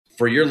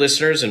For your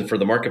listeners and for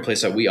the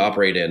marketplace that we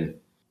operate in,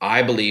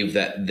 I believe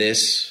that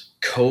this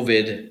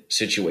COVID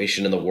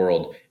situation in the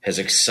world has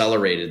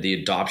accelerated the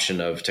adoption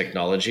of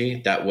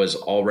technology that was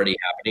already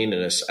happening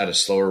at a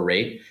slower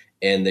rate.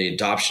 And the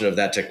adoption of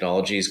that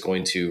technology is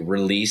going to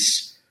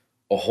release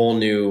a whole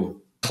new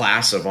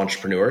class of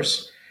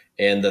entrepreneurs.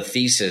 And the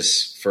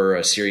thesis for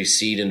a Series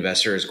Seed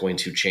investor is going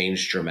to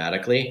change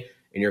dramatically.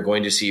 And you're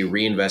going to see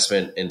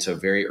reinvestment into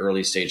very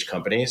early stage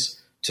companies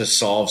to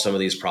solve some of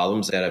these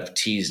problems that have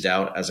teased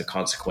out as a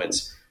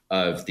consequence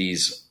of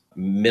these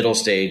middle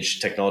stage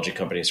technology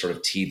companies sort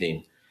of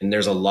teething. And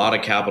there's a lot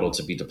of capital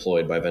to be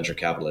deployed by venture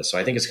capitalists. So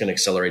I think it's going to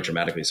accelerate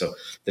dramatically. So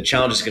the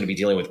challenge is going to be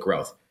dealing with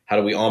growth. How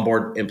do we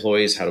onboard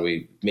employees? How do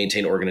we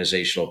maintain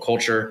organizational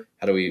culture?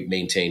 How do we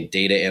maintain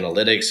data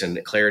analytics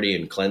and clarity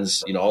and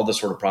cleanse, all the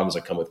sort of problems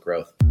that come with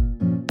growth?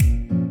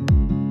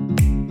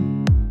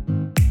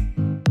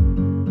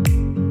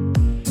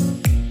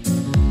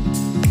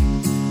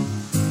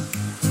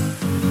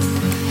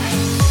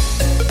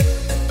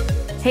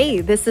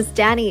 Hey, this is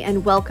Danny,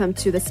 and welcome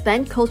to the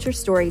Spend Culture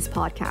Stories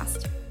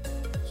podcast.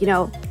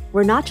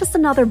 We're not just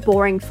another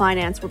boring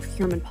finance or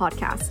procurement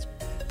podcast.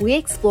 We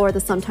explore the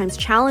sometimes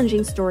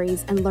challenging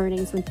stories and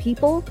learnings when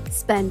people,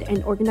 spend,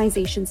 and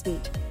organizations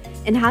meet,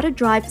 and how to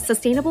drive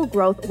sustainable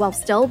growth while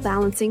still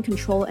balancing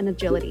control and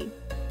agility.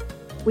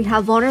 We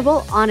have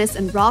vulnerable, honest,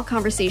 and raw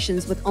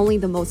conversations with only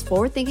the most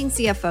forward-thinking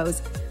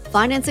CFOs,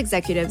 finance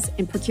executives,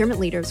 and procurement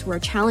leaders who are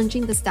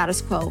challenging the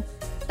status quo,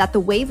 that the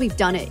way we've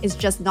done it is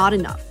just not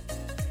enough.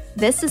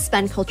 This is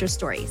Spend Culture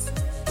Stories.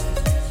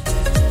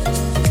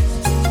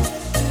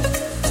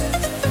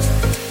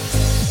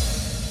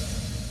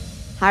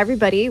 Hi,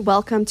 everybody.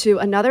 Welcome to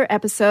another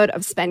episode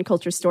of Spend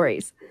Culture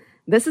Stories.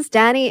 This is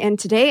Danny, and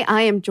today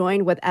I am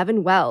joined with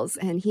Evan Wells,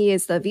 and he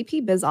is the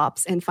VP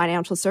BizOps and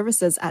Financial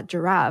Services at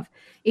Giraffe,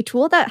 a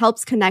tool that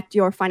helps connect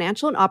your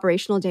financial and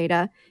operational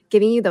data,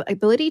 giving you the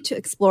ability to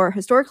explore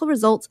historical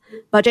results,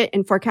 budget,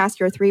 and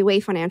forecast your three-way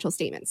financial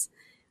statements.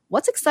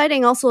 What's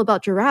exciting also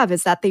about Giraffe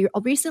is that they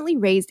recently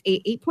raised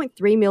a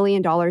 $8.3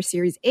 million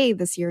Series A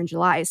this year in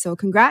July. So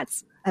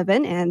congrats,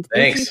 Evan, and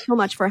thank you so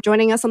much for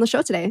joining us on the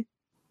show today.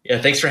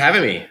 Yeah, thanks for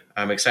having me.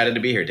 I'm excited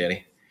to be here,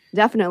 Danny.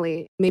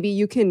 Definitely. Maybe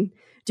you can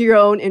do your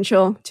own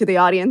intro to the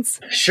audience.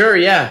 Sure,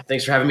 yeah.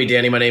 Thanks for having me,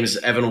 Danny. My name is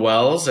Evan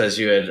Wells, as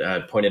you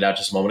had pointed out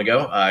just a moment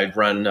ago. I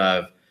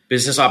run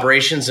business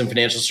operations and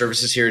financial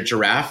services here at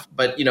Giraffe.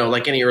 But,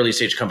 like any early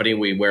stage company,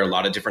 we wear a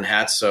lot of different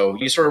hats. So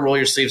you sort of roll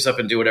your sleeves up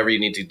and do whatever you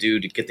need to do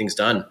to get things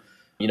done.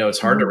 It's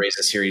hard to raise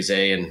a Series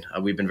A, and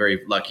we've been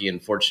very lucky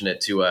and fortunate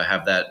to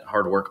have that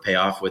hard work pay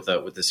off with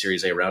the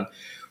Series A round.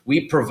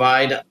 We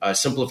provide a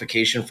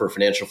simplification for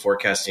financial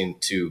forecasting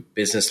to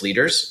business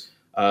leaders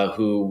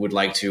who would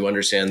like to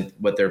understand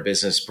what their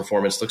business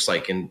performance looks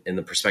like in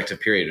the prospective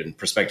period. And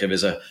perspective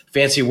is a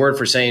fancy word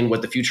for saying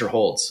what the future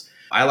holds.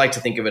 I like to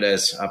think of it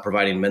as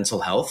providing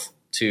mental health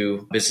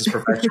to business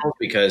professionals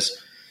because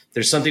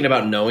there's something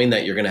about knowing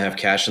that you're going to have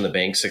cash in the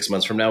bank 6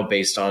 months from now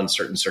based on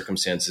certain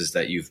circumstances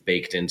that you've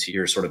baked into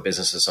your sort of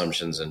business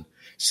assumptions. And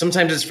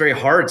sometimes it's very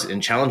hard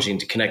and challenging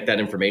to connect that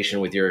information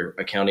with your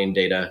accounting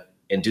data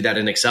and do that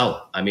in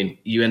Excel. I mean,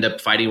 you end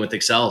up fighting with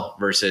Excel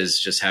versus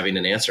just having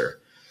an answer.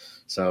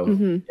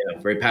 So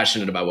very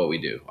passionate about what we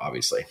do,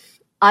 obviously.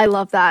 I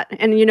love that.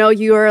 And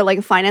you're like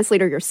a finance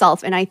leader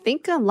yourself. And I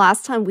think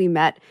last time we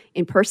met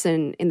in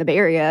person in the Bay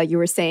Area, you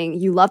were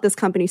saying you love this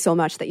company so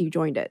much that you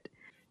joined it.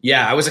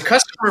 Yeah, I was a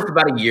customer for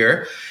about a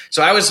year.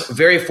 So I was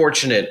very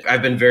fortunate.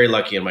 I've been very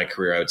lucky in my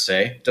career, I would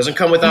say. Doesn't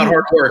come without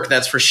hard work,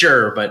 that's for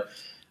sure. But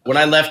when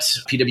I left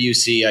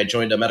PwC, I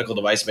joined a medical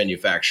device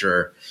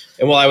manufacturer.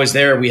 And while I was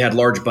there, we had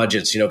large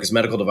budgets, because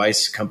medical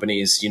device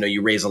companies,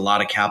 you raise a lot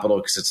of capital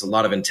because it's a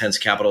lot of intense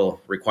capital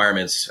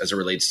requirements as it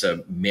relates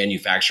to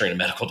manufacturing a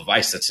medical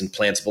device that's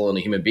implantable in a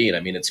human being.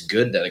 I mean, it's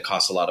good that it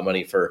costs a lot of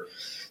money for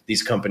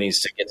these companies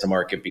to get to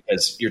market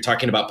because you're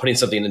talking about putting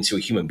something into a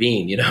human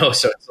being,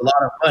 so it's a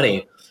lot of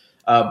money.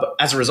 But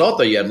as a result,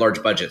 though, you had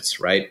large budgets,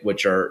 right,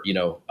 which are,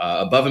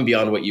 above and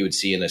beyond what you would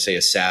see in, say,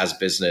 a SaaS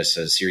business,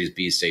 a Series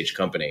B stage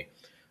company.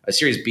 A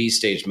Series B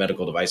stage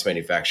medical device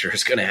manufacturer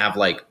is going to have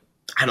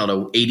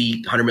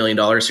 $80, $100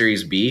 million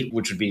Series B,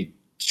 which would be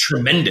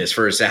tremendous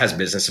for a SaaS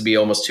business. It'd be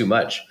almost too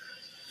much.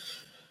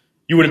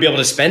 You wouldn't be able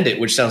to spend it,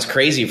 which sounds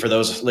crazy for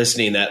those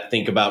listening that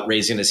think about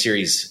raising a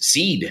Series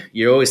Seed.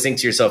 You always think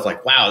to yourself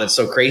wow, that's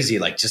so crazy.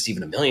 Just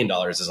even $1 million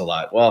is a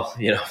lot. Well,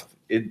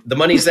 the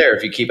money's there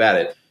if you keep at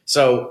it.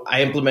 So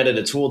I implemented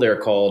a tool there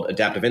called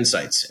Adaptive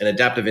Insights. And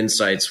Adaptive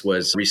Insights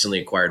was recently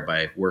acquired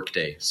by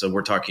Workday. So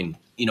we're talking,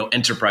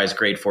 enterprise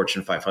grade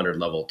Fortune 500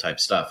 level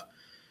type stuff.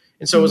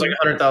 And so it was like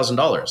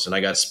 $100,000. And I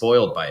got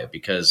spoiled by it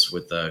because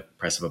with the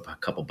press of a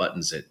couple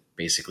buttons, it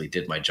basically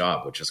did my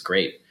job, which was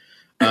great.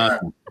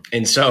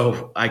 And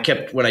so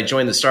when I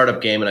joined the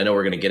startup game, and I know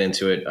we're going to get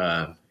into it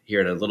here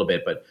in a little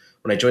bit, but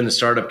when I joined the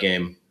startup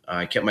game,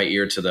 I kept my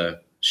ear to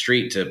the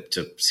street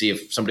to see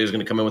if somebody was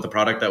going to come in with a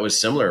product that was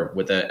similar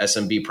with a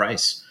SMB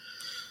price.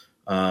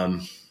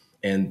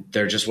 And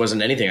there just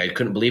wasn't anything. I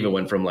couldn't believe it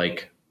went from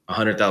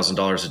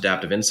 $100,000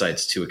 Adaptive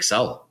Insights to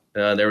Excel.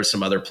 There were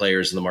some other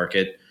players in the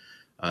market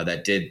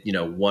that did,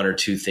 one or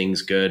two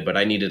things good, but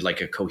I needed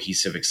like a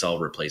cohesive Excel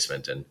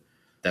replacement. And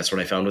that's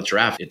what I found with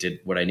Giraffe. It did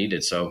what I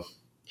needed. So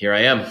here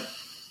I am.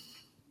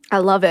 I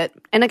love it.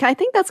 And I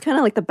think that's kind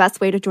of like the best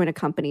way to join a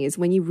company is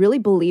when you really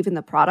believe in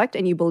the product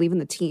and you believe in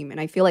the team. And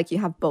I feel like you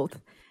have both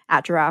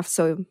at Giraffe.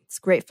 So it's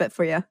a great fit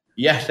for you.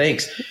 Yeah,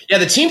 thanks. Yeah,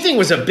 the team thing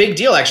was a big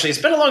deal, actually.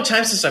 It's been a long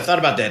time since I've thought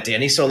about that,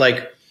 Danny. So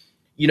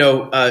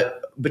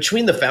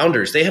between the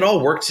founders, they had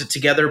all worked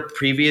together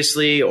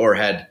previously or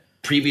had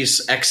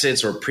previous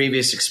exits or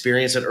previous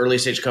experience at early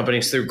stage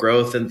companies through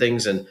growth and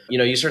things. And,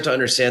 you start to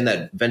understand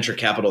that venture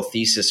capital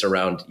thesis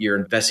around you're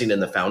investing in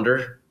the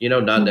founder,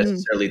 not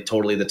necessarily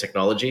totally the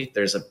technology.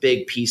 There's a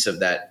big piece of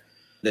that,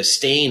 the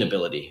staying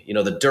ability,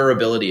 the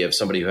durability of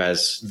somebody who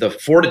has the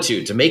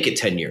fortitude to make it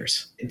 10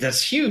 years.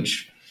 That's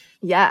huge.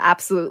 Yeah,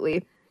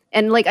 absolutely.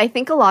 And I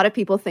think a lot of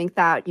people think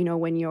that,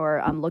 when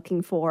you're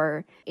looking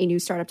for a new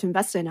startup to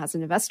invest in as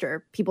an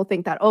investor, people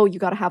think that, you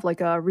got to have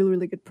like a really,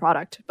 really good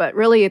product. But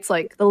really, it's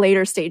like the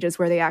later stages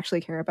where they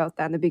actually care about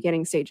that. And the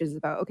beginning stages is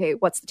about, okay,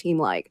 what's the team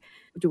like?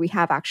 Do we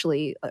have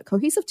actually a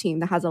cohesive team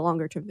that has a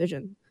longer term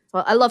vision?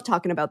 Well, I love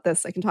talking about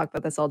this. I can talk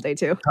about this all day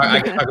too. I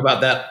can talk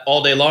about that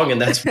all day long.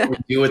 And that's what we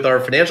do with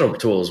our financial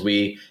tools.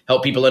 We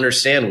help people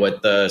understand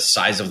what the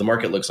size of the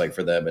market looks like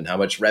for them and how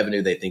much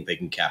revenue they think they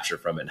can capture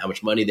from it and how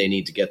much money they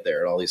need to get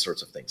there and all these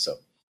sorts of things. So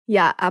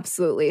yeah,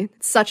 absolutely.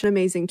 It's such an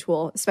amazing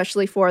tool,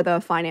 especially for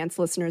the finance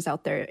listeners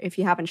out there. If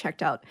you haven't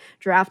checked out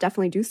Giraffe,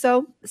 definitely do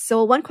so.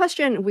 So one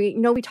question,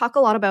 we talk a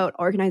lot about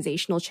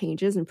organizational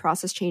changes and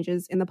process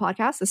changes in the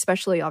podcast,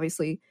 especially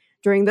obviously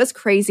during this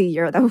crazy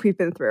year that we've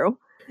been through.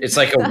 It's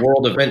like a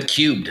world event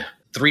cubed.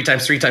 3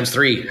 times 3 times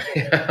 3.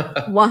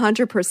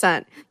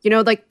 100%.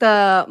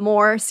 The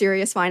more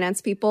serious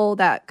finance people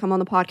that come on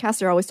the podcast,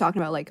 they're always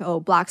talking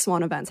about black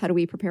swan events. How do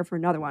we prepare for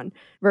another one?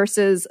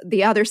 Versus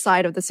the other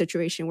side of the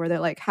situation where they're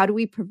like, how do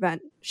we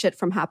prevent shit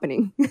from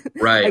happening?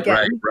 Right,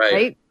 again,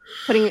 right.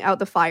 Putting out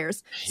the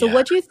fires. So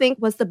what do you think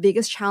was the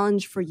biggest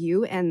challenge for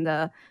you and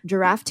the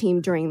Giraffe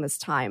team during this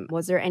time?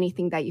 Was there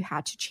anything that you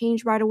had to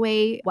change right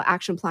away? What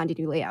action plan did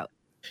you lay out?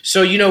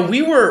 So,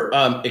 we were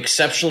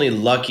exceptionally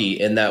lucky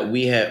in that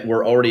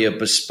we're already a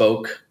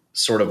bespoke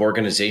sort of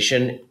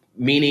organization,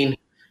 meaning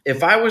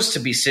if I was to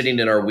be sitting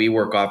in our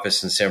WeWork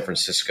office in San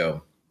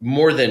Francisco,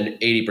 more than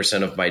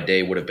 80% of my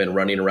day would have been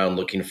running around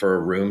looking for a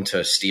room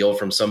to steal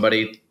from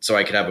somebody so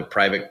I could have a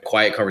private,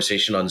 quiet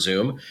conversation on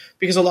Zoom.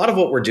 Because a lot of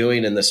what we're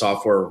doing in the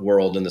software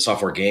world and the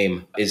software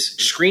game is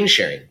screen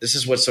sharing. This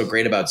is what's so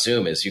great about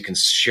Zoom is you can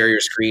share your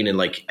screen and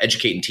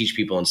educate and teach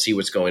people and see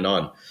what's going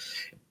on.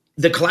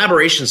 The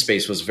collaboration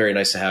space was very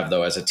nice to have,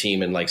 though, as a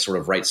team and sort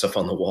of write stuff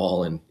on the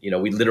wall. And,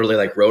 we literally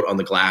wrote on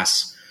the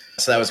glass.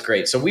 So that was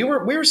great. So we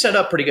were set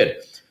up pretty good.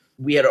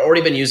 We had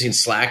already been using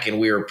Slack and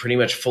we were pretty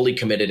much fully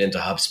committed into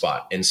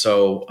HubSpot. And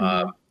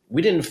so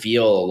we didn't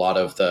feel a lot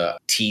of the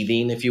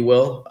teething, if you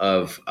will,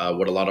 of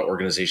what a lot of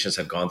organizations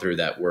have gone through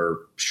that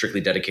were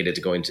strictly dedicated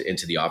to going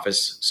into the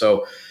office.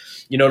 So,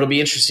 it'll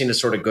be interesting to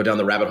sort of go down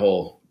the rabbit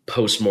hole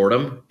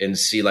post-mortem and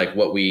see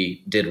what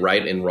we did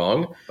right and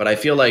wrong. But I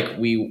feel like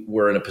we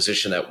were in a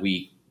position that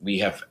we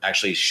have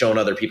actually shown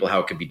other people how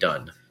it could be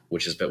done,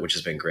 which has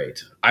been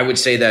great. I would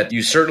say that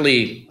you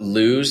certainly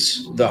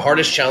lose. The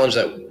hardest challenge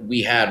that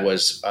we had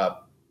was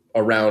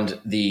around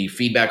the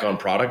feedback on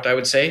product, I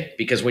would say,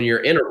 because when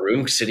you're in a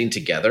room sitting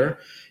together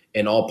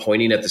and all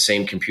pointing at the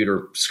same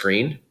computer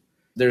screen,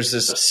 there's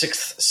this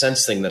sixth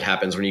sense thing that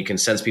happens when you can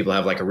sense people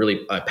have a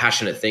really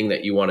passionate thing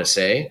that you want to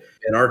say.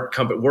 In our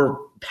company, we're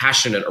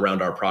passionate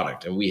around our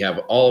product and we have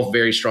all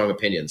very strong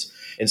opinions.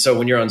 And so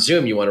when you're on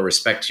Zoom, you want to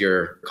respect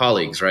your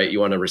colleagues, right? You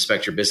want to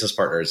respect your business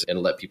partners and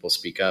let people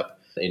speak up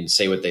and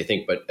say what they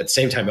think. But at the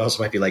same time, it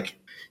also might be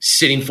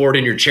sitting forward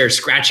in your chair,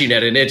 scratching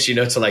at an itch,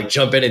 to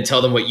jump in and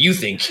tell them what you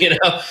think,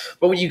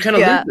 But when you kind of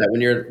lose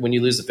that when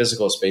you lose the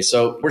physical space.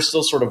 So we're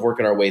still sort of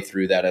working our way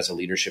through that as a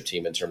leadership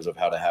team in terms of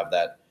how to have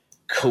that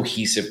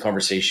cohesive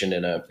conversation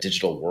in a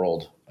digital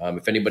world.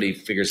 If anybody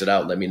figures it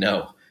out, let me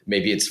know.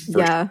 Maybe it's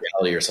virtual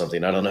reality or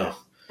something. I don't know.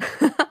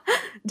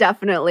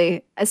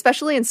 Definitely.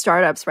 Especially in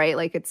startups, right?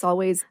 It's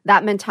always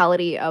that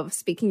mentality of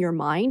speaking your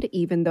mind,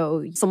 even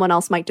though someone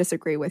else might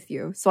disagree with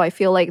you. So I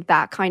feel like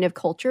that kind of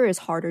culture is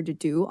harder to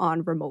do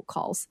on remote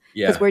calls.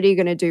 Because what are you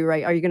going to do,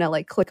 right? Are you going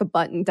to click a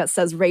button that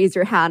says raise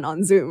your hand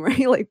on Zoom,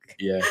 right?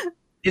 Yeah.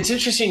 It's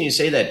interesting you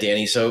say that,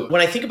 Danny. So when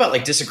I think about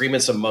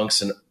disagreements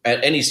amongst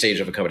at any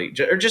stage of a company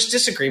or just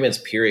disagreements,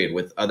 period,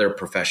 with other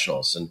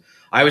professionals. And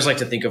I always like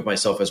to think of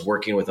myself as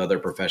working with other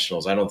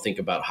professionals. I don't think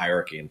about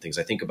hierarchy and things.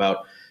 I think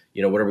about,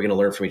 what are we going to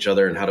learn from each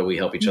other and how do we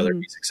help each other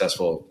be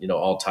successful?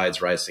 All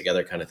tides rise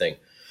together kind of thing.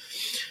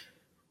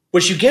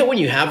 What you get when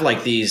you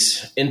have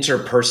these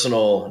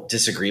interpersonal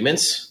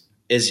disagreements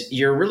is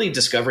you're really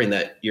discovering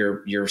that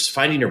you're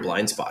finding your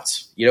blind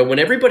spots. When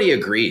everybody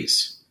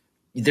agrees,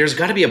 there's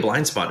got to be a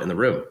blind spot in the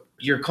room.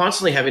 You're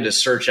constantly having to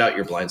search out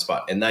your blind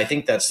spot. And I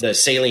think that's the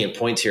salient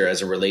point here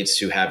as it relates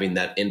to having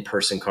that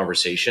in-person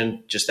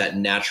conversation, just that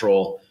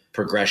natural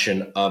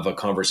progression of a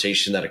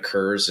conversation that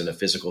occurs in a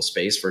physical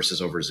space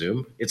versus over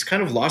Zoom. It's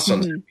kind of lost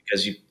on them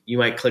because you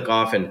might click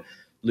off and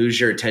lose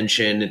your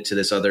attention to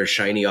this other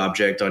shiny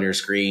object on your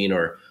screen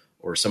or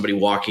somebody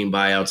walking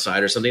by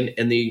outside or something.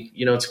 And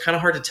it's kind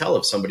of hard to tell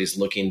if somebody's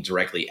looking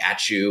directly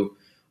at you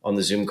on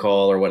the Zoom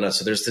call or whatnot.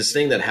 So there's this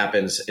thing that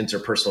happens,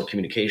 interpersonal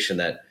communication,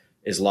 that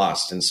is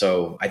lost. And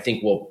so I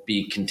think we'll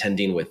be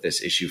contending with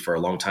this issue for a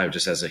long time,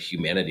 just as a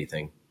humanity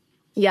thing.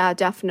 Yeah,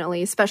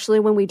 definitely. Especially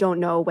when we don't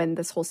know when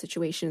this whole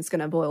situation is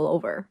going to boil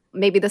over.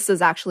 Maybe this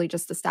is actually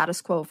just the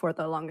status quo for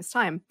the longest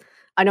time.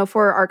 I know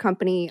for our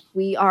company,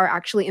 we are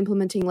actually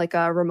implementing like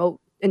a remote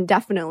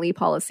indefinitely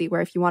policy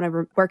where if you want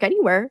to work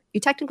anywhere,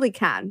 you technically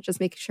can. Just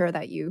make sure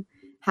that you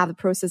have the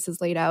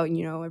processes laid out and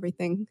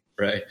everything.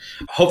 Right.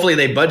 Hopefully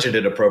they budget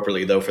it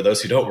appropriately, though. For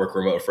those who don't work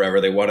remote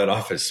forever, they want an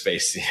office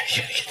space. You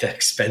get that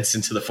expense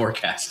into the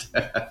forecast.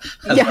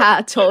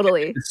 Yeah,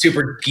 totally.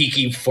 Super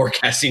geeky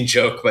forecasting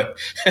joke, but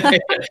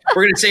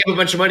we're going to save a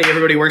bunch of money.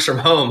 Everybody works from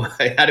home.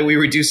 How do we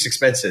reduce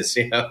expenses?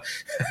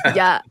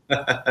 Yeah,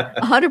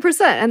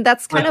 100%. And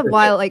that's kind of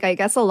why, I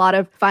guess a lot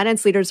of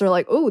finance leaders are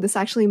like, oh, this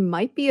actually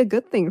might be a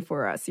good thing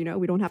for us. We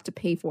don't have to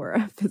pay for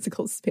a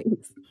physical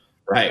space.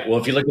 Right. Well,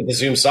 if you look at the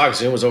Zoom stock,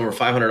 Zoom was over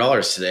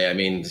 $500 today. I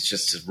mean, it's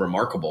just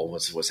remarkable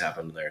what's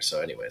happened there.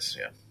 So anyways,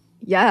 yeah.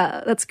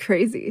 Yeah, that's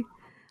crazy.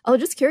 I was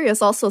just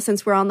curious also,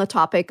 since we're on the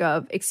topic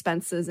of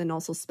expenses and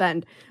also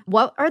spend,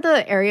 what are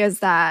the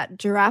areas that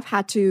Giraffe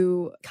had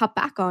to cut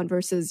back on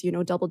versus,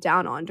 double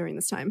down on during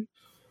this time?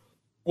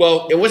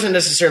 Well, it wasn't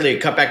necessarily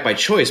a cutback by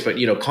choice, but,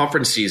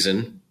 conference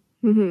season,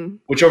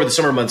 which over the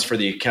summer months for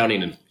the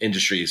accounting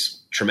industry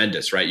is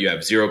tremendous, right? You have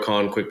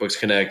Xerocon, QuickBooks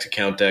Connect,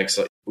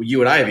 AccountX.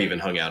 You and I have even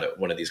hung out at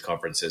one of these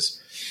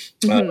conferences.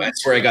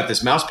 That's where I got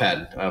this mouse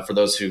pad. For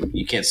those who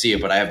you can't see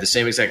it, but I have the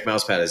same exact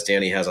mouse pad as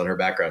Danny has on her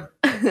background.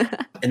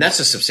 And that's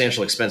a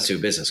substantial expense to a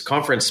business.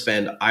 Conference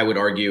spend, I would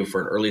argue,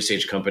 for an early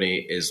stage company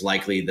is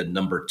likely the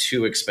number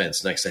 2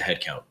 expense next to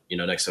headcount,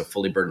 next to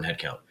fully burdened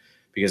headcount,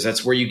 because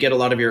that's where you get a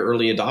lot of your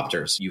early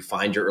adopters. You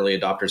find your early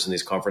adopters in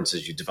these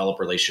conferences. You develop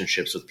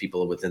relationships with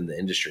people within the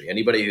industry.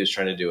 Anybody who's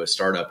trying to do a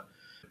startup,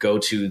 go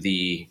to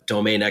the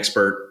domain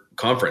expert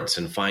conference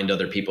and find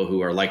other people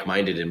who are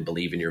like-minded and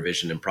believe in your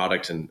vision and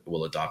product and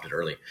will adopt it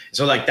early.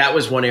 So that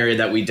was one area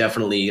that we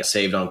definitely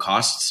saved on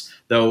costs,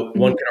 though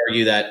one could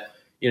argue that,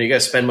 you got to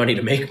spend money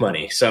to make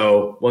money.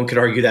 So one could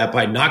argue that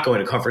by not going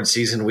to conference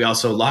season, we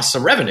also lost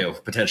some revenue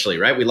potentially,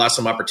 right? We lost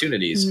some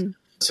opportunities.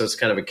 So it's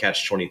kind of a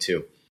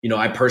catch-22.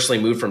 I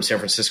personally moved from San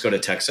Francisco to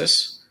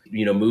Texas.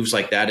 Moves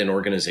like that in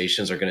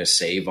organizations are going to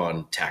save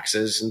on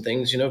taxes and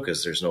things,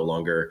 because there's no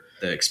longer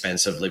the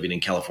expense of living in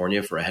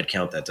California for a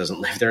headcount that doesn't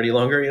live there any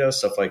longer,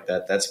 stuff like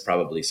that. That's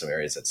probably some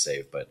areas that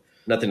save, but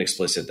nothing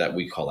explicit that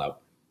we call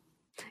out.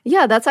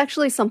 Yeah, that's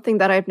actually something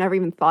that I've never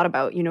even thought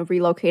about,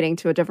 relocating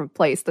to a different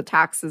place. The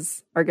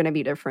taxes are going to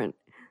be different.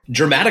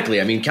 Dramatically.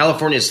 I mean,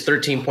 California's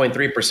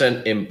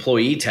 13.3%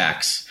 employee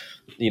tax.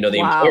 The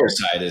employer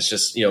side is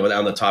just,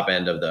 on the top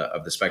end of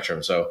the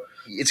spectrum. So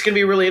it's going to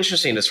be really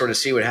interesting to sort of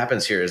see what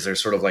happens here. Is there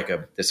sort of like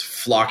this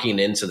flocking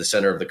into the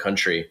center of the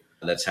country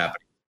that's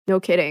happening? No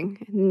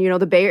kidding.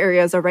 The Bay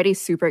Area is already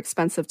super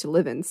expensive to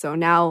live in. So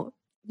now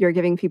you're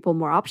giving people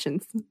more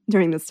options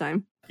during this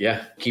time.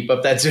 Yeah. Keep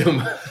up that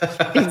Zoom.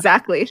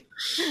 Exactly.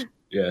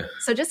 Yeah.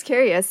 So just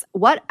curious,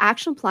 what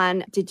action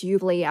plan did you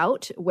lay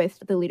out with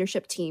the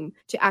leadership team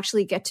to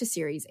actually get to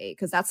Series A?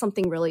 Because that's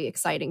something really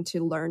exciting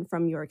to learn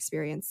from your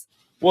experience.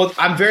 Well,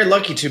 I'm very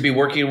lucky to be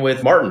working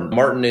with Martin.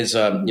 Martin is,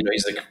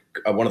 he's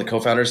one of the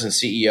co-founders and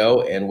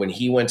CEO. And when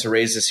he went to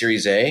raise the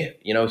Series A,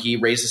 he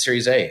raised the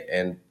Series A.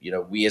 And,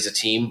 we as a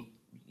team,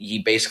 he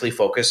basically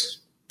focused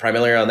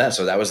primarily on that.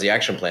 So that was the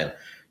action plan.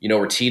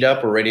 We're teed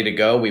up. We're ready to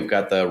go. We've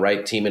got the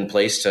right team in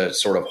place to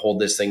sort of hold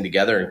this thing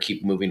together and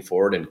keep moving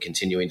forward and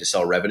continuing to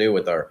sell revenue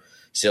with our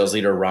sales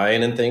leader,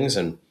 Ryan, and things.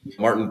 And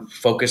Martin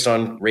focused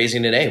on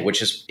raising an A,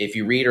 which is, if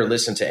you read or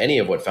listen to any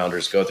of what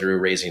founders go through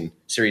raising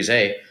Series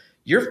A,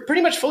 you're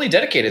pretty much fully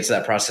dedicated to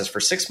that process for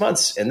 6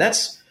 months. And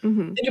that's,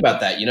 think about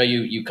that.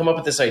 You come up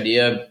with this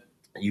idea,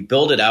 you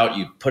build it out,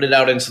 you put it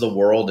out into the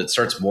world, it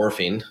starts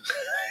morphing,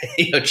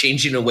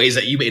 changing in ways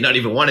that you may not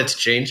even want it to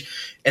change.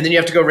 And then you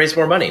have to go raise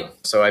more money.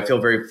 So I feel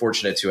very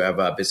fortunate to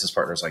have business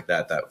partners like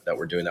that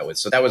we're doing that with.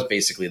 So that was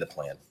basically the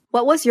plan.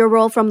 What was your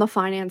role from the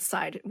finance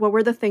side? What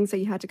were the things that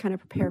you had to kind of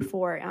prepare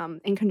for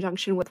in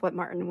conjunction with what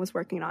Martin was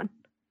working on?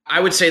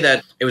 I would say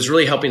that it was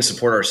really helping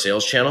support our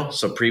sales channel.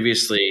 So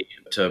previously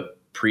to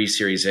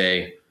pre-Series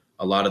A,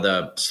 a lot of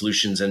the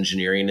solutions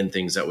engineering and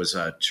things that was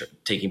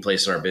taking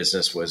place in our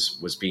business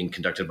was being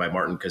conducted by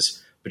Martin,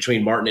 because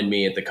between Martin and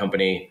me at the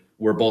company,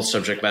 we're both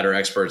subject matter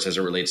experts as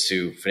it relates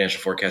to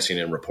financial forecasting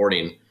and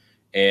reporting.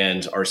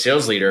 And our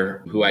sales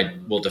leader, who I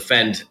will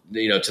defend,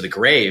 to the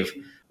grave,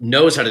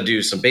 knows how to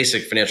do some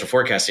basic financial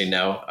forecasting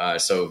now.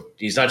 So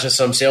he's not just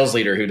some sales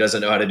leader who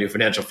doesn't know how to do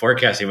financial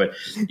forecasting, but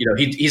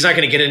he's not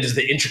going to get into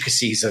the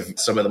intricacies of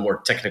some of the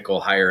more technical,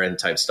 higher end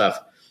type stuff.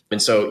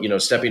 And so,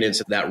 stepping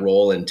into that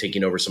role and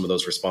taking over some of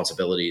those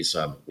responsibilities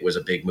was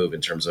a big move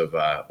in terms of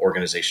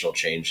organizational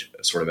change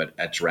sort of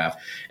at Giraffe.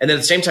 And then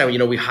at the same time,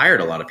 we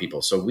hired a lot of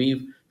people. So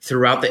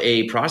throughout the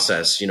AA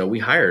process, we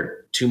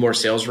hired 2 more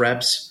sales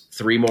reps,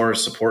 3 more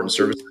support and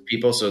service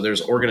people. So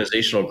there's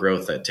organizational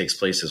growth that takes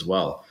place as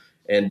well.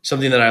 And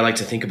something that I like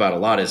to think about a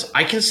lot is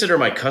I consider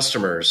my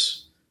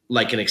customers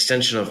like an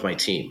extension of my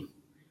team.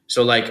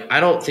 So I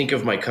don't think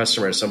of my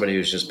customer as somebody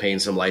who's just paying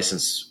some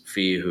license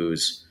fee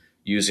who's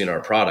using our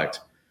product.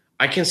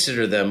 I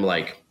consider them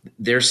like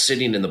they're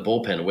sitting in the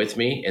bullpen with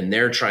me and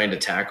they're trying to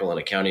tackle an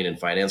accounting and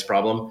finance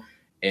problem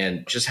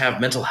and just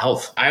have mental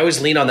health. I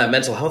always lean on that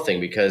mental health thing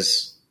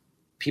because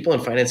people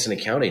in finance and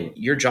accounting,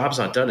 your job's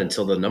not done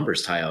until the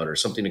numbers tie out or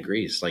something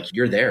agrees. Like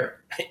you're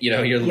there,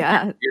 you're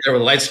there when the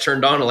lights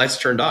turned on and the lights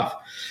turned off.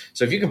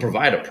 So if you can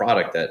provide a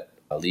product that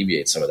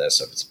alleviates some of that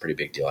stuff, it's a pretty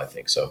big deal, I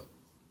think. So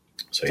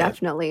yeah.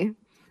 Definitely.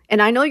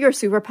 And I know you're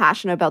super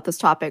passionate about this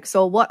topic.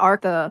 So what are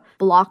the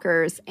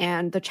blockers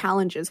and the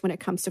challenges when it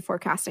comes to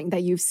forecasting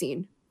that you've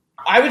seen?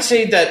 I would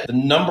say that the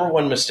number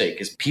one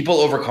mistake is people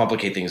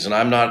overcomplicate things. And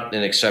I'm not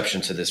an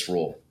exception to this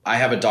rule. I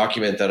have a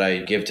document that I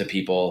give to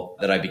people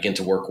that I begin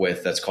to work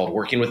with that's called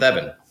Working with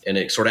Evan. And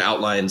it sort of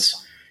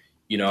outlines,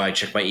 I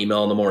check my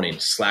email in the morning,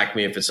 Slack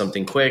me if it's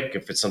something quick.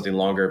 If it's something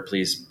longer,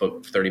 please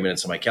book 30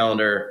 minutes on my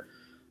calendar.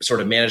 Sort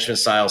of management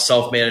style,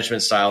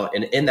 self-management style.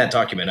 And in that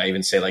document, I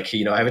even say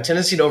I have a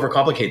tendency to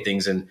overcomplicate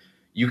things and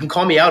you can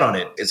call me out on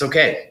it. It's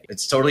okay.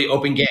 It's totally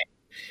open game.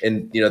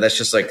 And, that's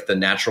just like the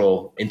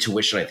natural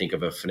intuition, I think,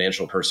 of a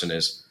financial person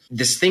is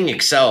this thing,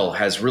 Excel,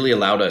 has really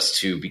allowed us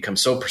to become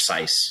so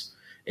precise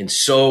and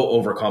so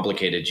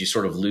overcomplicated. You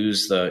sort of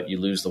lose the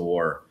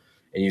war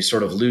and you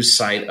sort of lose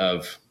sight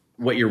of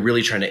what you're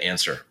really trying to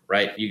answer,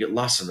 right? You get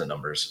lost in the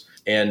numbers.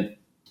 And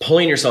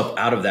pulling yourself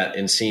out of that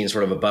and seeing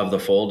sort of above the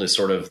fold is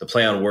sort of the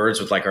play on words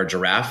with our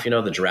giraffe,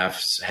 the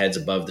giraffe's head's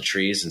above the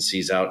trees and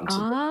sees out into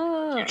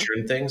the future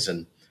and things.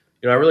 And,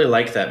 I really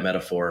like that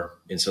metaphor.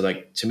 And so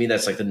to me,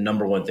 that's the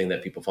number one thing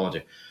that people fall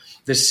into.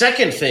 The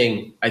second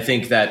thing I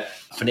think that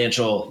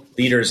financial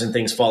leaders and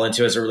things fall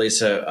into as it relates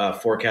to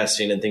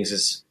forecasting and things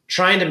is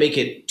trying to make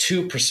it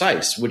too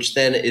precise, which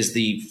then is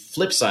the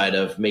flip side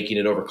of making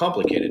it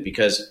overcomplicated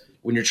because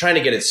when you're trying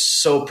to get it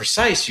so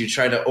precise, you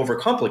try to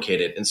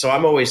overcomplicate it. And so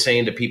I'm always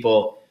saying to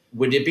people,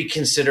 would it be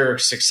considered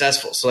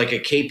successful? So like a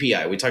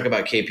KPI, we talk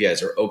about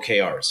KPIs or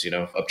OKRs,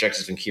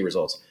 objectives and key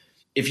results.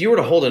 If you were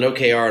to hold an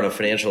OKR on a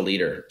financial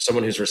leader,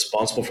 someone who's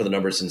responsible for the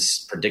numbers and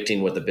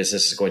predicting what the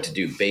business is going to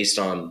do based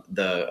on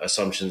the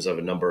assumptions of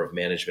a number of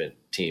management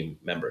team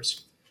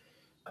members,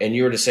 and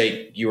you were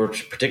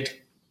to predict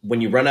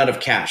when you run out of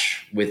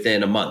cash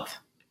within a month,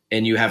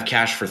 and you have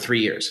cash for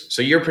 3 years.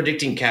 So you're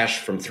predicting cash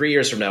from 3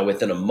 years from now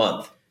within a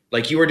month.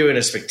 You were doing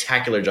a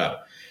spectacular job.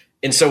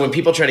 And so when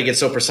people try to get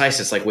so precise,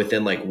 it's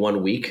within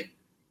 1 week.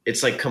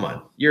 It's come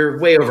on, you're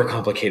way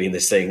overcomplicating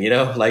this thing.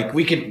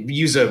 We could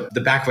use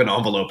the back of an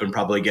envelope and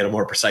probably get a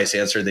more precise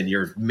answer than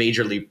your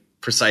majorly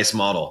precise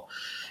model.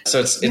 So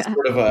it's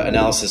sort of an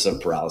analysis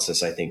of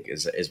paralysis, I think,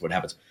 is what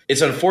happens.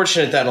 It's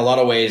unfortunate that in a lot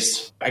of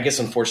ways, I guess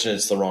unfortunate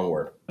is the wrong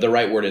word. The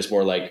right word is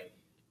more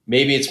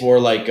maybe it's more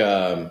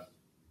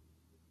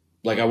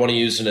I want to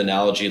use an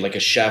analogy, like a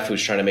chef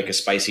who's trying to make a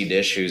spicy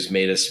dish, who's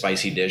made a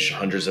spicy dish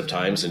hundreds of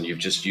times, and you've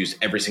just used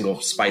every single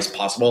spice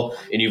possible,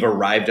 and you've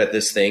arrived at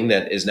this thing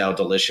that is now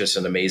delicious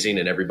and amazing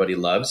and everybody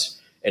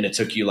loves. And it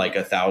took you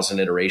 1,000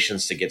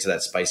 iterations to get to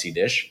that spicy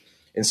dish.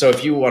 And so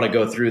if you want to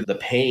go through the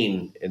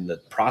pain in the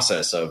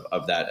process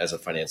of that as a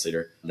finance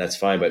leader, that's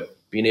fine. But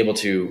being able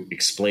to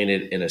explain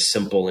it in a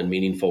simple and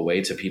meaningful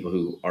way to people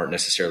who aren't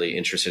necessarily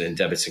interested in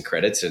debits and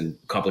credits and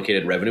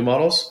complicated revenue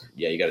models,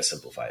 you got to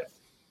simplify it.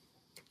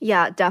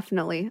 Yeah,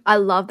 definitely. I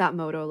love that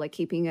motto,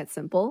 keeping it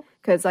simple.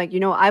 Because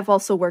I've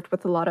also worked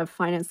with a lot of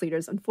finance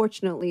leaders,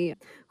 unfortunately,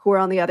 who are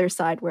on the other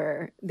side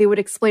where they would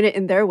explain it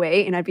in their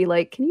way. And I'd be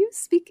like, can you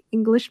speak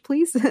English,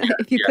 please,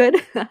 if you could?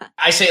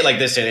 I say it like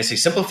this, and I say,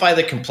 simplify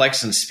the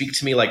complex and speak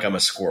to me like I'm a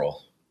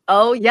squirrel.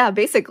 Oh, yeah,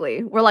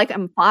 basically. We're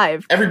I'm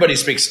 5. Everybody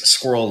speaks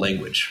squirrel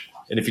language.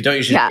 And if you don't,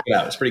 you should check it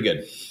out. It's pretty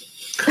good.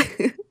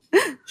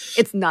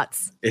 It's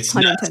nuts. It's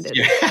pun nuts. intended.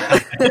 Yeah.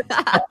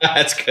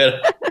 That's good.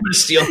 I'm going to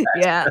steal that.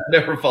 Yeah. I've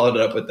never followed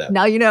it up with that.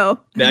 Now you know.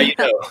 Now you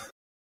know.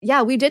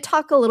 Yeah, we did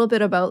talk a little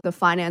bit about the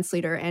finance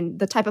leader and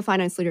the type of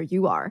finance leader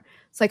you are.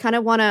 So I kind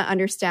of want to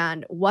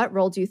understand, what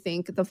role do you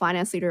think the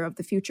finance leader of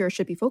the future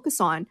should be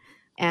focused on?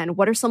 And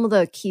what are some of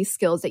the key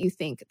skills that you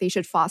think they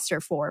should foster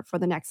for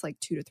the next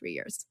 2 to 3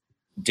 years?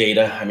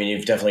 Data. I mean,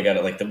 you've definitely got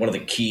it. One of the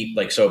key,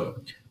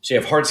 so you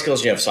have hard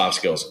skills and you have soft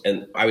skills.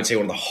 And I would say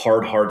one of the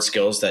hard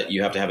skills that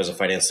you have to have as a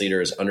finance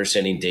leader is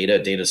understanding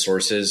data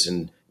sources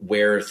and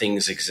where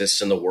things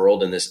exist in the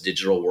world, in this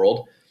digital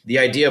world. The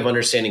idea of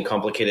understanding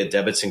complicated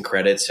debits and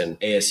credits and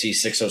ASC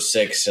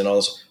 606 and all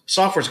this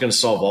software is going to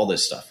solve all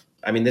this stuff.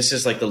 I mean, this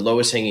is the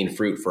lowest hanging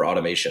fruit for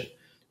automation.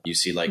 You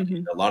see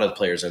a lot of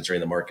players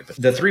entering the market. But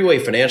the three-way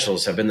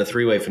financials have been the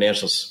three-way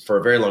financials for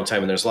a very long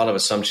time. And there's a lot of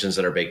assumptions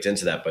that are baked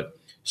into that. But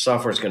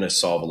Software is going to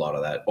solve a lot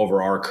of that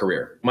over our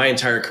career. My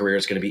entire career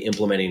is going to be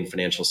implementing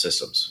financial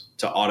systems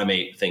to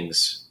automate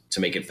things, to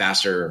make it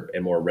faster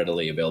and more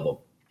readily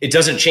available. It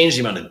doesn't change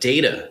the amount of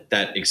data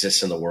that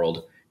exists in the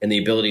world and the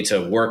ability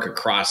to work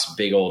across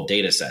big old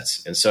data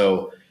sets. And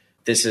so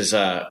this is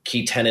a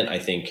key tenet, I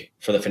think,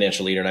 for the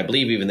financial leader. And I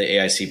believe even the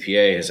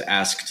AICPA has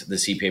asked the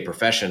CPA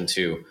profession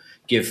to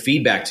give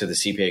feedback to the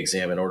CPA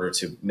exam in order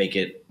to make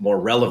it more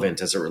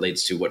relevant as it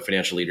relates to what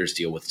financial leaders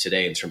deal with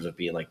today in terms of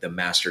being like the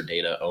master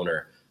data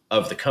owner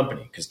of the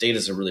company, because data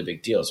is a really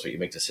big deal. It's what you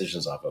make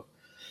decisions off of.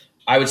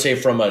 I would say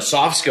from a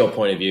soft skill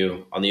point of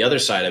view, on the other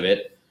side of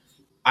it,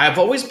 I've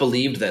always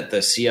believed that the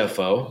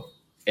CFO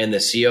and the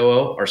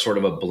COO are sort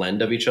of a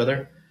blend of each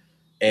other.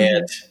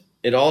 And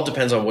it all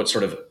depends on what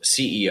sort of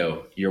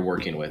CEO you're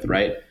working with,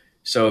 right?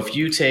 So if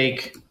you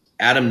take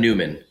Adam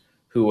Newman,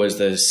 who was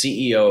the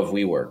CEO of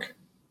WeWork,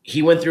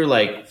 he went through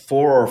like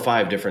 4 or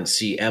 5 different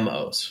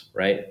CMOs,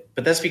 right?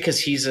 But that's because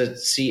he's a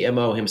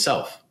CMO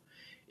himself.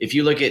 If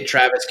you look at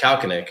Travis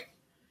Kalanick,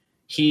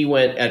 he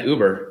went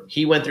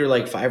through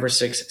like 5 or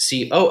 6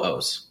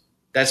 COOs.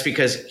 That's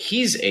because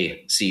he's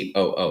a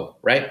COO,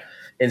 right?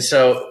 And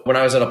so when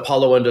I was at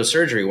Apollo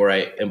Endosurgery, where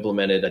I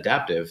implemented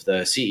Adaptive,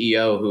 the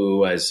CEO who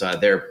was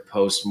there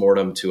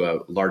post-mortem to a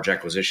large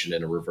acquisition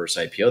and a reverse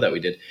IPO that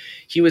we did,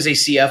 he was a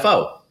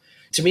CFO.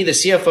 To me, the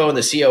CFO and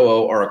the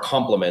COO are a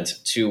complement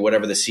to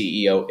whatever the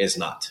CEO is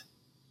not.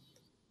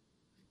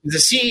 The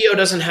CEO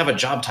doesn't have a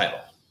job title.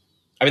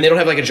 I mean, they don't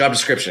have like a job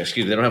description.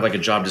 Excuse me. They don't have like a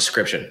job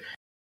description.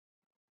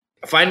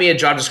 Find me a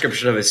job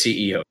description of a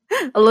CEO.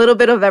 A little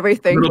bit of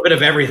everything. A little bit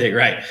of everything,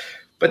 right?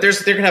 But they're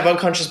going to have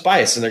unconscious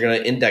bias, and they're going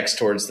to index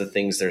towards the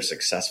things they're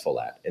successful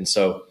at. And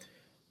so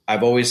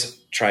I've always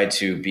tried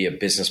to be a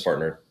business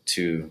partner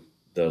to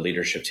the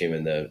leadership team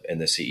and the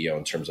CEO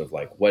in terms of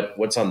like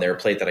what's on their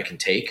plate that I can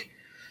take.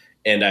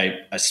 And I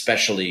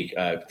especially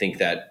think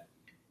that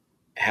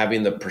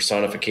having the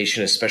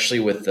personification, especially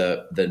with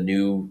the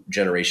new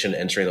generation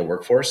entering the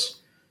workforce,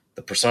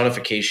 the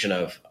personification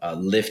of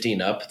lifting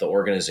up the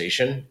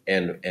organization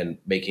and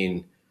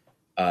making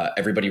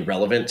everybody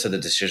relevant to the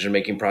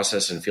decision-making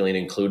process and feeling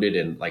included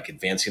and like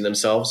advancing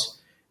themselves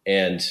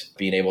and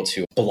being able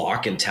to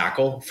block and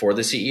tackle for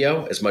the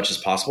CEO as much as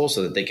possible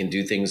so that they can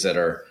do things that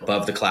are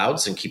above the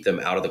clouds and keep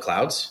them out of the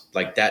clouds.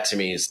 Like that to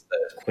me is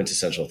the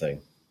quintessential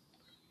thing.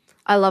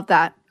 I love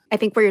that. I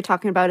think what you're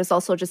talking about is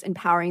also just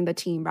empowering the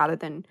team rather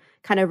than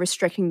kind of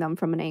restricting them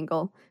from an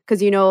angle.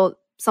 Because,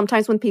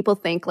 sometimes when people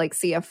think like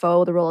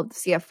CFO, the role of the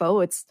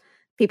CFO, it's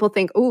people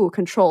think,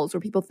 controls, or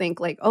people think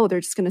like, they're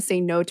just going to say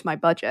no to my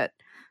budget.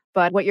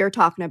 But what you're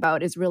talking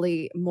about is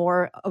really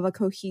more of a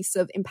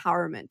cohesive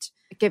empowerment,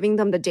 giving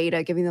them the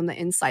data, giving them the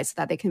insights so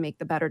that they can make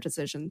the better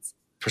decisions.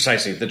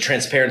 Precisely. The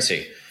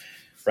transparency,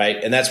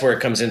 right? And that's where it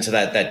comes into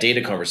that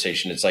data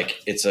conversation. It's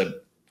like, it's a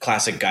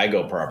classic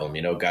GIGO problem,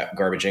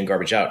 garbage in,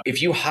 garbage out.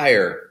 If you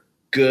hire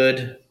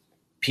good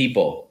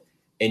people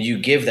and you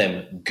give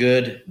them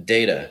good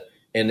data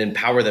and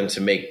empower them to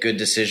make good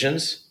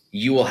decisions,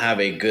 you will have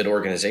a good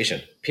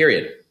organization,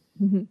 period.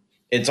 Mm-hmm.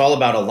 It's all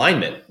about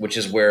alignment, which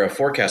is where a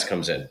forecast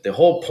comes in. The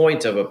whole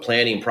point of a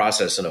planning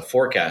process and a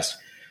forecast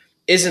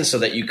isn't so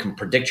that you can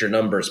predict your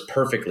numbers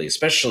perfectly,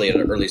 especially at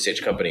an early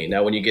stage company.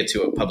 Now, when you get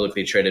to a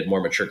publicly traded,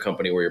 more mature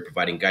company where you're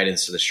providing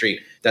guidance to the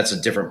street, that's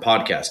a different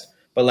podcast.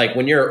 But like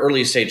when you're an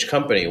early stage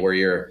company where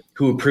you're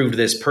who approved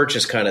this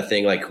purchase kind of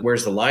thing, like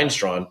where's the lines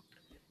drawn?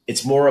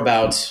 It's more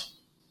about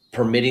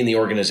permitting the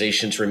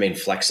organization to remain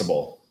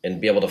flexible and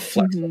be able to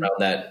flex around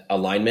that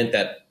alignment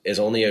that is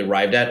only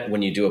arrived at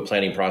when you do a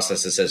planning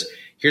process that says,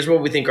 here's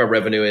what we think our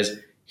revenue is.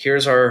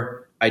 Here's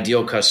our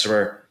ideal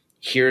customer.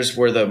 Here's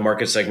where the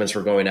market segments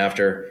we're going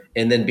after.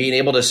 And then being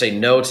able to say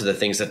no to the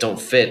things that don't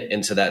fit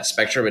into that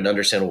spectrum and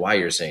understand why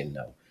you're saying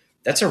no.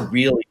 That's a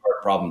really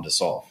hard problem to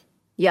solve.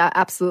 Yeah,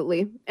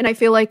 absolutely. And I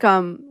feel like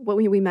what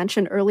we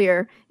mentioned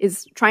earlier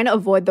is trying to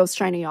avoid those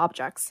shiny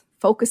objects,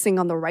 focusing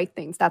on the right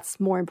things. That's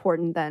more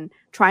important than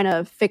trying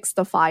to fix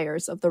the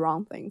fires of the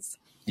wrong things.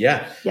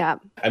 Yeah. Yeah.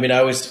 I mean,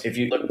 if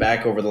you look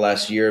back over the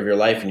last year of your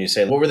life and you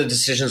say, what were the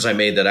decisions I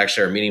made that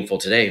actually are meaningful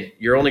today?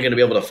 You're only going to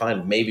be able to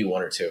find maybe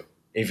 1 or 2.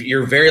 If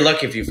you're very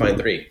lucky if you find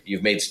 3,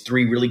 you've made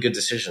 3 really good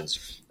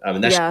decisions.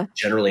 And that's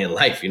generally in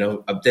life,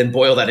 then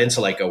boil that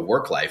into like a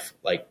work life.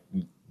 Like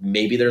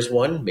maybe there's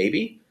 1,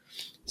 maybe.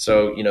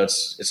 So,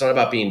 it's not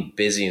about being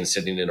busy and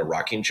sitting in a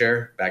rocking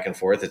chair back and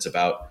forth. It's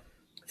about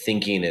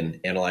thinking and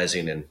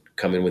analyzing and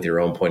coming with your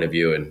own point of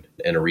view and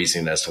a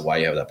reasoning as to why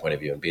you have that point of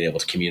view, and being able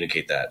to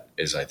communicate that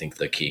is, I think,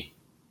 the key.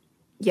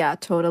 Yeah,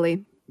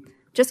 totally.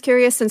 Just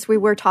curious, since we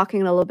were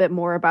talking a little bit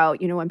more about,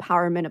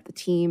 empowerment of the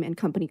team and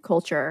company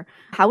culture,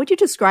 how would you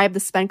describe the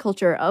spend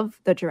culture of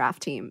the Giraffe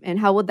team? And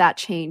how would that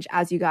change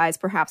as you guys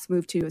perhaps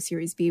move to a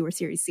Series B or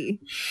Series C?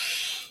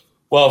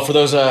 Well, for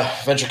those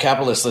venture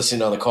capitalists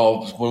listening on the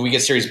call, when we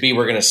get Series B,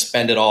 we're going to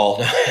spend it all.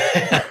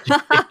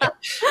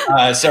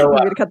 So we're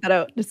going to cut that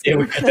out. Yeah,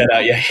 we cut that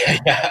out.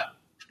 Yeah.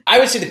 I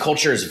would say the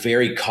culture is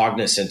very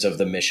cognizant of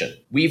the mission.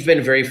 We've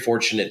been very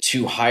fortunate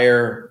to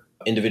hire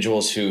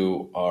individuals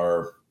who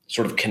are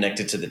sort of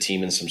connected to the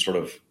team in some sort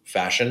of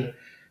fashion.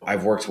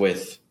 I've worked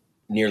with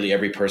nearly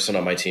every person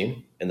on my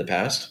team in the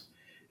past,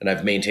 and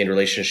I've maintained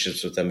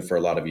relationships with them for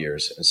a lot of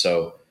years. And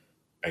so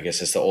I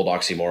guess it's the old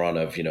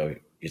oxymoron of,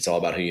 it's all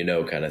about who you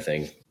know kind of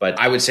thing. But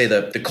I would say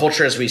the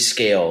culture as we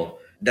scale,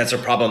 that's a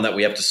problem that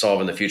we have to solve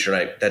in the future.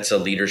 And that's a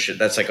leadership,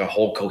 that's like a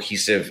whole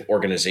cohesive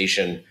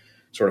organization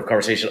sort of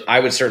conversation. I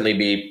would certainly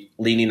be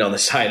leaning on the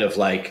side of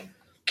like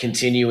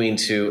continuing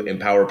to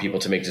empower people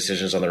to make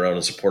decisions on their own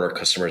and support our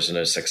customers in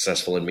a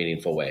successful and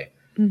meaningful way.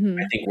 Mm-hmm.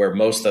 I think where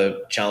most of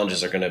the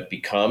challenges are going to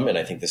become, and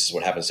I think this is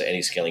what happens to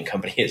any scaling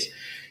company, is,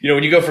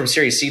 when you go from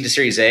Series C to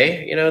Series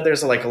A,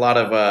 there's like a lot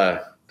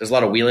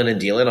of wheeling and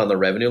dealing on the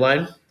revenue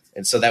line.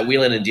 And so that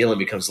wheeling and dealing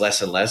becomes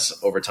less and less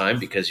over time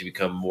because you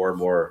become more and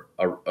more,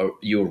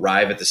 you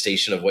arrive at the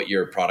station of what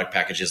your product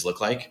packages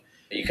look like.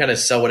 You kind of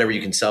sell whatever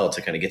you can sell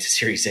to kind of get to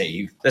Series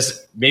A.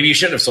 Maybe you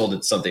shouldn't have sold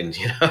it something.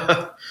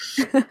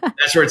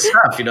 That's where it's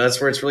tough. That's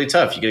where it's really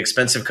tough. You get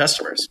expensive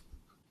customers.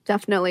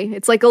 Definitely.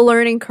 It's like a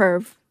learning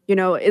curve.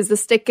 Is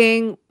this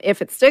sticking?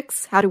 If it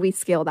sticks, how do we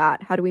scale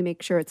that? How do we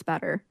make sure it's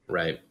better?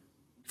 Right.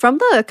 From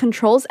the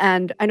controls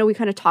end, I know we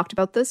kind of talked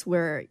about this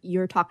where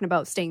you're talking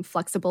about staying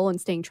flexible and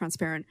staying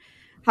transparent.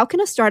 How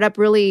can a startup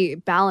really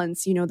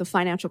balance, the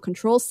financial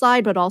control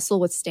side, but also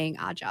with staying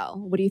agile?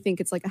 What do you think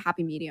it's like a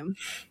happy medium?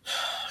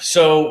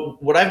 So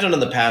what I've done in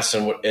the past,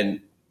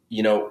 and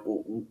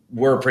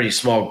we're a pretty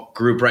small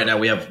group right now.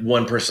 We have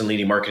one person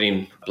leading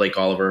marketing, Blake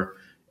Oliver.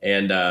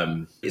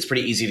 And it's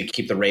pretty easy to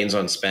keep the reins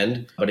on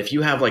spend. But if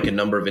you have like a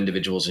number of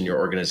individuals in your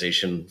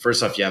organization,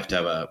 first off, you have to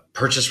have a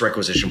purchase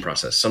requisition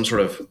process, some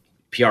sort of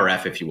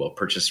PRF, if you will,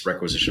 purchase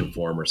requisition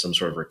form, or some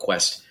sort of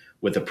request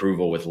with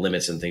approval with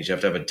limits and things. You have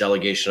to have a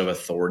delegation of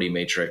authority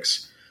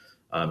matrix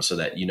so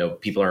that,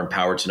 people are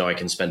empowered to know I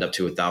can spend up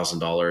to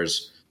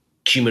 $1,000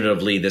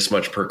 cumulatively this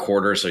much per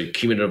quarter. So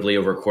cumulatively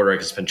over a quarter, I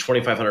can spend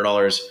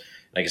 $2,500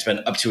 and I can spend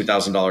up to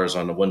 $1,000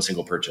 on one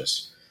single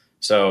purchase.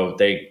 So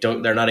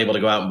they're not able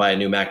to go out and buy a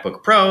new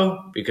MacBook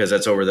Pro because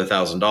that's over the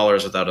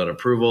 $1,000 without an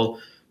approval,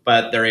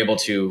 but they're able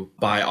to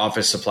buy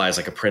office supplies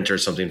like a printer or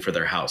something for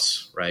their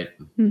house, right?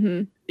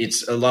 Mm-hmm.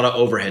 It's a lot of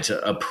overhead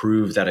to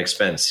approve that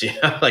expense,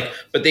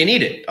 but they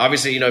need it.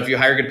 Obviously, if you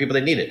hire good people,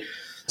 they need it.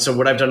 So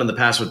what I've done in the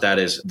past with that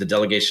is the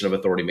delegation of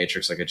authority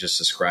matrix, like I just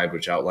described,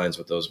 which outlines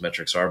what those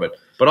metrics are,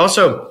 but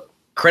also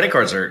credit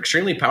cards are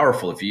extremely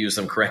powerful if you use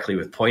them correctly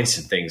with points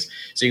and things.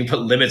 So you can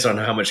put limits on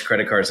how much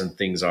credit cards and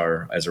things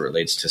are as it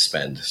relates to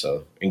spend.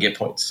 And get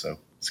points. So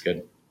it's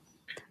good.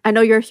 I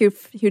know you're a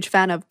huge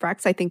fan of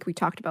Brex. I think we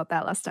talked about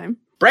that last time.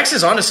 Brex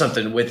is onto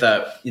something with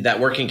that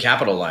working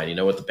capital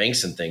line, with the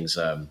banks and things.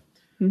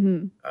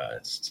 Mm-hmm.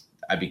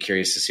 I'd be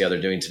curious to see how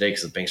they're doing today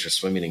because the banks are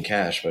swimming in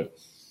cash. But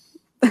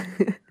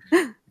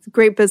it's a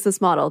great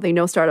business model. They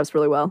know startups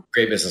really well.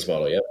 Great business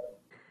model, yep.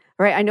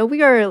 All right, I know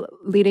we are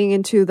leading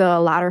into the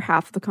latter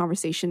half of the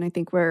conversation. I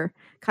think we're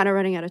kind of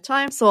running out of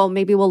time, so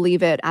maybe we'll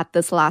leave it at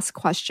this last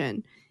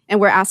question. And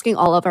we're asking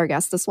all of our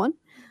guests this one.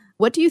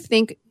 What do you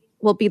think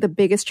will be the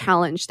biggest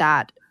challenge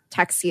that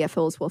tech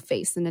CFOs will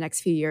face in the next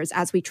few years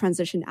as we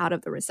transition out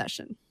of the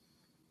recession?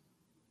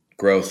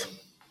 Growth.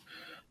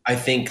 I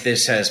think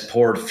this has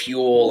poured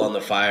fuel on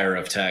the fire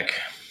of tech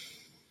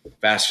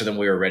faster than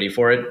we were ready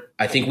for it.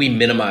 I think we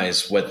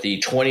minimize what the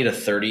 20 to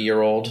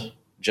 30-year-old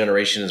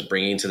generation is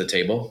bringing to the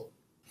table.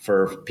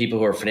 For people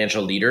who are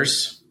financial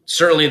leaders,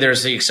 certainly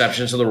there's the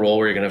exceptions to the rule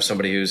where you're going to have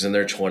somebody who's in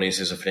their 20s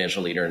who's a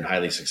financial leader and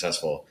highly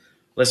successful.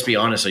 Let's be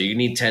honest, so you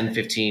need 10,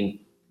 15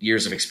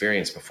 years of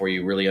experience before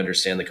you really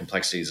understand the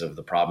complexities of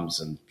the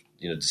problems and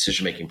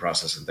decision-making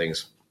process and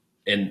things.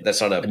 And that's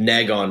not a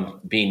neg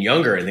on being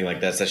younger or anything like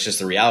that. That's just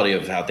the reality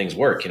of how things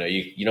work.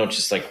 You don't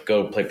just like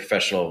go play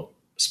professional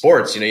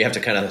sports. You have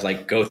to kind of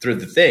like go through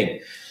the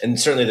thing. And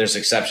certainly there's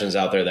exceptions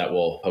out there that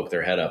will poke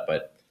their head up,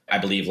 but I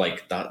believe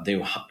like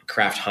the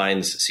Kraft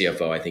Heinz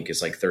CFO, I think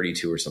is like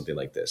 32 or something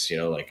like this,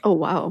 Oh,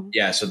 wow.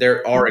 Yeah. So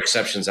there are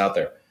exceptions out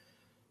there.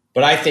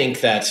 But I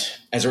think that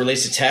as it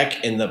relates to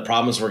tech and the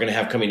problems we're going to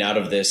have coming out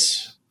of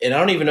this, and I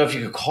don't even know if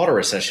you could call it a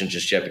recession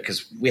just yet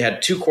because we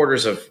had 2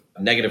 quarters of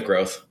negative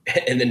growth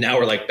and then now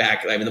we're like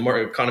back. I mean, the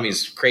market economy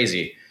is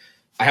crazy.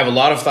 I have a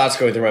lot of thoughts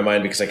going through my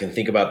mind because I can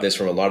think about this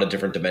from a lot of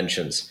different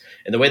dimensions.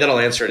 And the way that I'll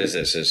answer it is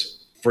this,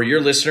 is for your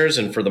listeners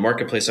and for the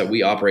marketplace that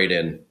we operate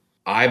in,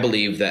 I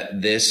believe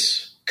that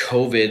this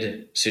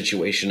COVID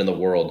situation in the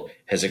world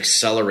has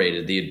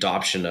accelerated the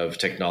adoption of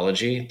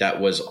technology that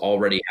was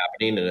already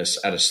happening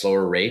at a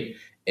slower rate.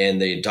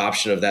 And the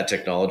adoption of that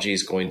technology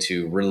is going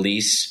to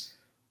release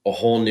a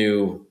whole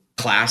new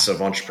class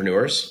of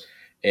entrepreneurs.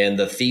 And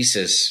the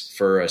thesis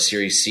for a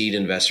Series Seed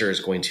investor is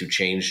going to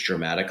change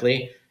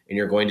dramatically. And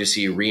you're going to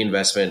see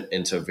reinvestment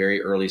into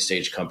very early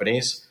stage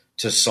companies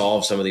to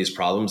solve some of these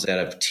problems that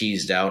have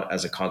teased out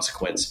as a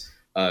consequence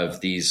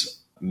of these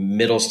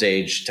middle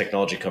stage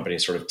technology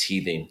companies sort of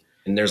teething.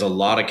 And there's a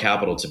lot of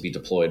capital to be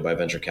deployed by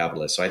venture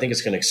capitalists. So I think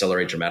it's going to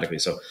accelerate dramatically.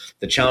 So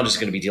the challenge is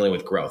going to be dealing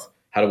with growth.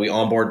 How do we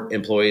onboard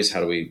employees?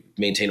 How do we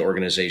maintain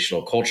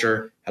organizational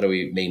culture? How do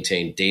we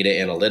maintain data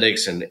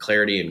analytics and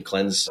clarity and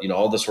cleanse,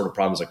 all the sort of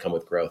problems that come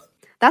with growth?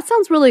 That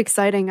sounds really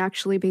exciting,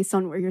 actually, based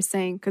on what you're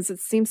saying, because it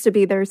seems to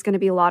be there's going to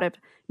be a lot of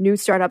new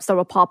startups that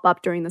will pop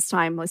up during this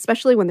time,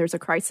 especially when there's a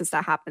crisis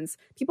that happens.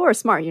 People are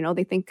smart,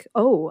 they think,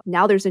 oh,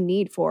 now there's a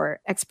need for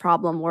X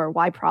problem or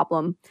Y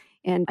problem.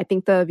 And I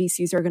think the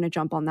VCs are going to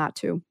jump on that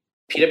too.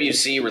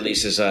 PwC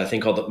releases a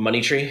thing called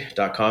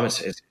moneytree.com.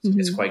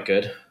 It's quite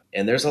good.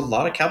 And there's a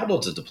lot of capital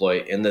to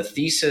deploy. And the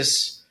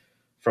thesis,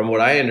 from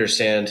what I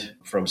understand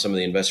from some of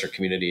the investor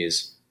community,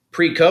 is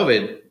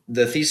pre-COVID,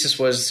 the thesis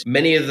was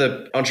many of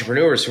the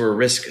entrepreneurs who were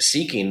risk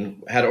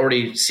seeking had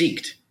already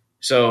seeked.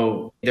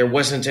 So there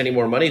wasn't any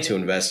more money to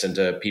invest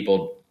into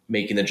people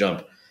making the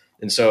jump.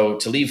 And so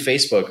to leave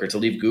Facebook or to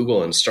leave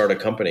Google and start a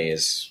company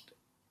is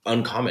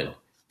uncommon.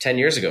 10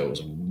 years ago, it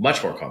was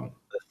much more common.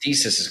 The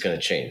thesis is going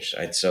to change.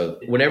 Right? So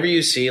whenever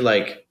you see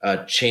like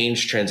a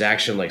change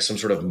transaction, like some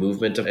sort of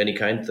movement of any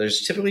kind,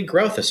 there's typically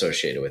growth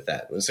associated with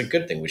that. It's a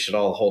good thing. We should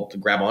all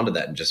grab onto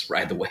that and just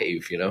ride the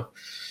wave,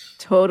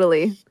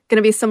 Totally. Going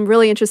to be some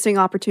really interesting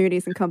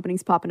opportunities and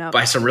companies popping up.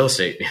 Buy some real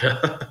estate.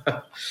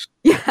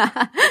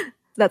 Yeah.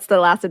 That's the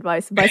last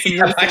advice. Buy some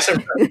real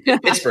estate.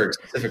 Pittsburgh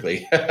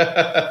specifically.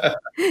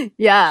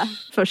 Yeah,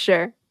 for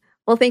sure.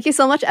 Well, thank you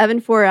so much, Evan,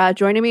 for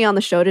joining me on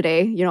the show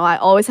today. I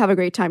always have a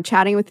great time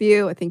chatting with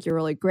you. I think you're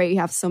really great. You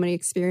have so many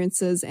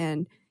experiences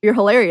and you're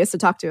hilarious to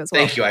talk to as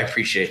well. Thank you. I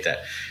appreciate that.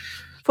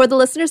 For the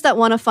listeners that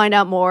want to find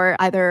out more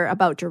either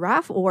about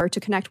Giraffe or to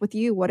connect with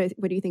you, what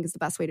do you think is the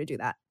best way to do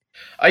that?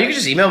 You can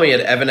just email me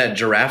at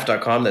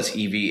evan@giraffe.com. That's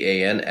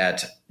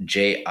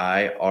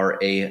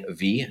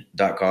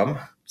EVAN@JIRAV.com.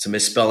 It's a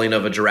misspelling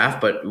of a giraffe,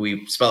 but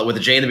we spell it with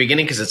a J in the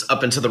beginning because it's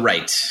up and to the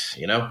right,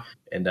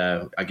 and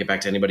I'll get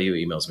back to anybody who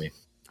emails me.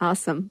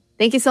 Awesome.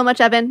 Thank you so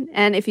much, Evan.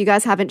 And if you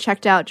guys haven't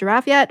checked out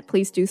Giraffe yet,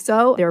 please do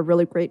so. They're a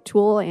really great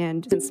tool.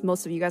 And since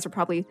most of you guys are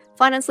probably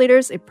finance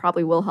leaders, it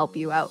probably will help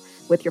you out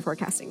with your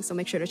forecasting. So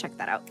make sure to check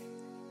that out.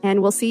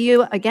 And we'll see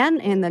you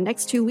again in the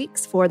next 2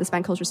 weeks for the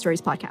Span Culture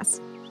Stories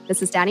podcast.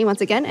 This is Danny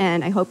once again,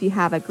 and I hope you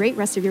have a great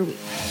rest of your week.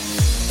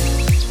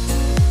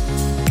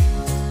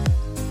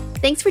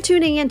 Thanks for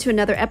tuning in to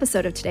another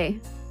episode of today.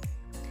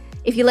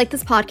 If you like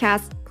this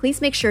podcast,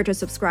 please make sure to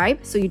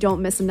subscribe so you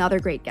don't miss another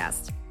great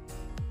guest.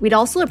 We'd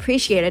also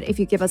appreciate it if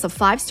you give us a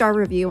 5-star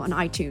review on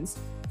iTunes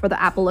for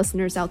the Apple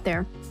listeners out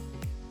there.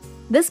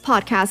 This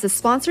podcast is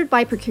sponsored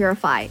by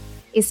Procurify,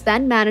 a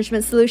spend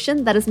management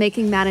solution that is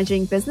making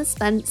managing business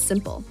spend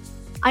simple.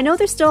 I know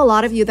there's still a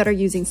lot of you that are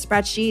using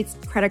spreadsheets,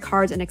 credit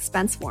cards, and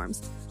expense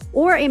forms,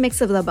 or a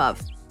mix of the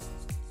above.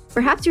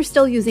 Perhaps you're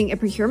still using a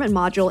procurement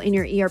module in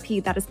your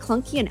ERP that is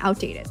clunky and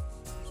outdated.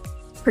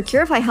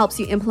 Procurify helps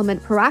you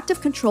implement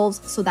proactive controls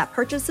so that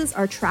purchases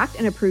are tracked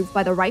and approved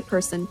by the right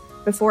person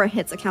before it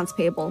hits accounts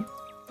payable.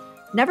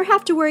 Never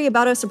have to worry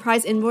about a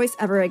surprise invoice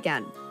ever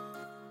again.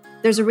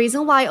 There's a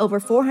reason why over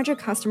 400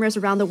 customers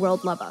around the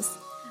world love us.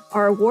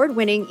 Our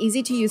award-winning,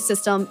 easy-to-use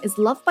system is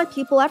loved by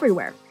people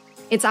everywhere.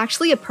 It's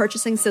actually a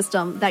purchasing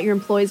system that your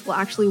employees will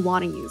actually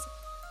want to use,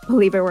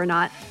 believe it or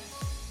not.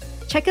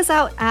 Check us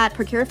out at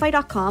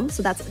procurify.com,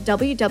 so that's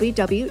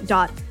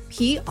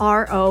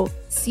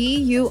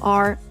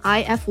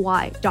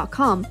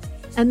www.procurify.com,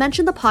 and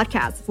mention the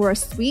podcast for a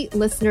sweet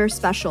listener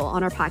special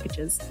on our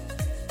packages.